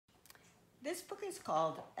This book is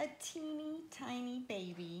called A Teeny Tiny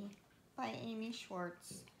Baby by Amy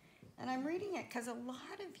Schwartz. And I'm reading it because a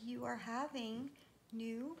lot of you are having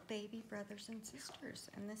new baby brothers and sisters.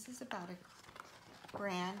 And this is about a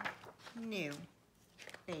brand new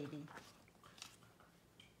baby.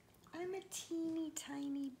 I'm a teeny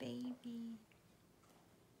tiny baby.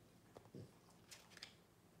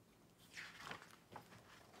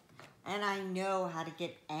 And I know how to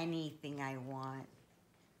get anything I want.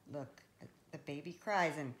 Look, the baby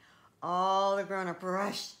cries and all the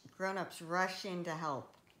grown-ups rush in to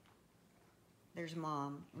help. There's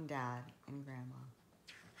mom and dad and grandma.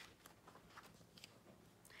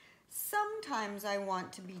 Sometimes I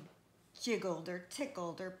want to be jiggled or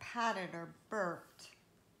tickled or patted or burped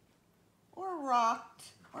or rocked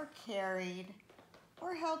or carried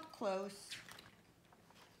or held close.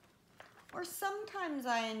 Or sometimes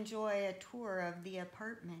I enjoy a tour of the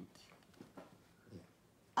apartment.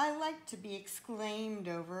 I like to be exclaimed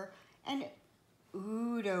over and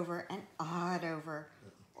oohed over and awed over,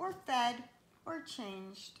 or fed or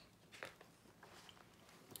changed.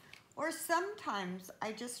 Or sometimes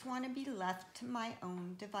I just want to be left to my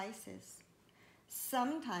own devices.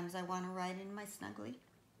 Sometimes I want to ride in my snuggly,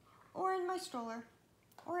 or in my stroller,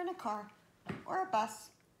 or in a car, or a bus,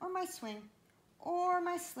 or my swing, or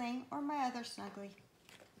my sling, or my other snuggly.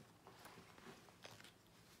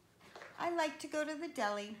 I like to go to the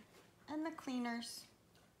deli, and the cleaners,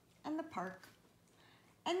 and the park,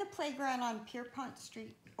 and the playground on Pierpont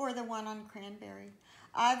Street, or the one on Cranberry.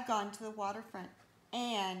 I've gone to the waterfront,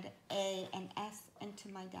 and A and S, and to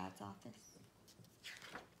my dad's office.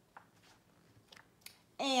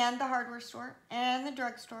 And the hardware store, and the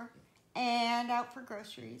drugstore, and out for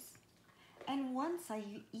groceries. And once I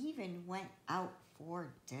even went out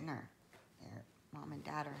for dinner. There, mom and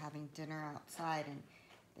dad are having dinner outside, and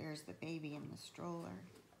there's the baby in the stroller.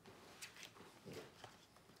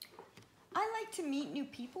 I like to meet new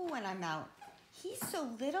people when I'm out. He's so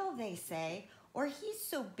little, they say, or he's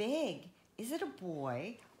so big. Is it a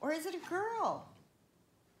boy or is it a girl?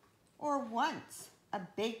 Or once, a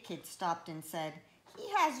big kid stopped and said, he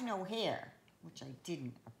has no hair, which I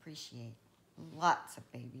didn't appreciate. Lots of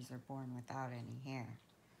babies are born without any hair.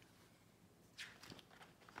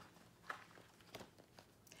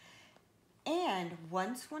 And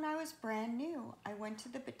once when I was brand new, I went to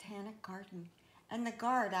the botanic garden, and the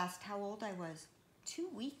guard asked how old I was. 2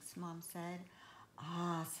 weeks, Mom said.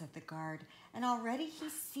 Ah, said the guard, and already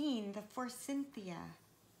he's seen the forsythia.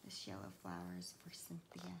 This yellow flower is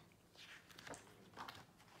forsythia.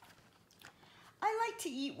 I like to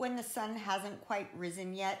eat when the sun hasn't quite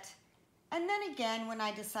risen yet, and then again when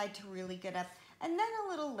I decide to really get up, and then a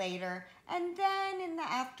little later, and then in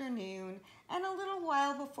the afternoon, and a little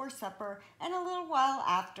while before supper, and a little while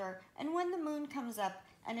after, and when the moon comes up,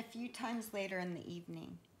 and a few times later in the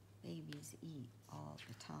evening. Babies eat all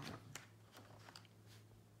the time.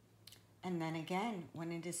 And then again,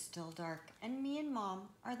 when it is still dark, and me and Mom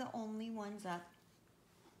are the only ones up,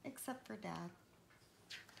 except for Dad.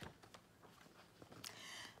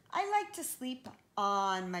 I like to sleep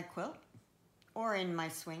on my quilt, or in my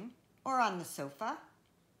swing, or on the sofa,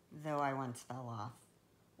 though I once fell off,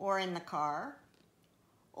 or in the car,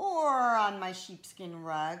 or on my sheepskin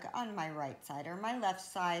rug on my right side, or my left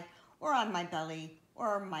side, or on my belly,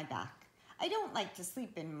 or my back. I don't like to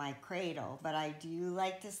sleep in my cradle, but I do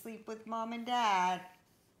like to sleep with Mom and Dad.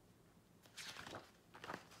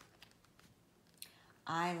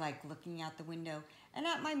 I like looking out the window and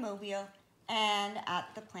at my mobile and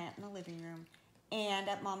at the plant in the living room and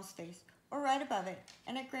at Mom's face or right above it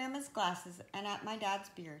and at Grandma's glasses and at my dad's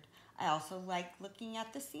beard. I also like looking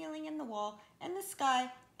at the ceiling and the wall and the sky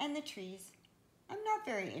and the trees. I'm not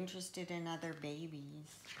very interested in other babies.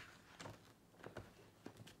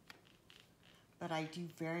 But I do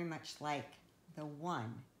very much like the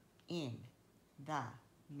one in the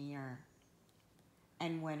mirror.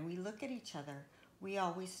 And when we look at each other, we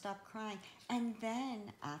always stop crying. And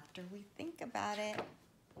then after we think about it,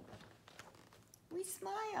 we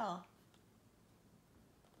smile.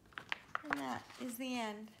 And that is the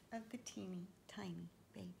end of the teeny tiny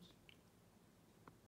baby.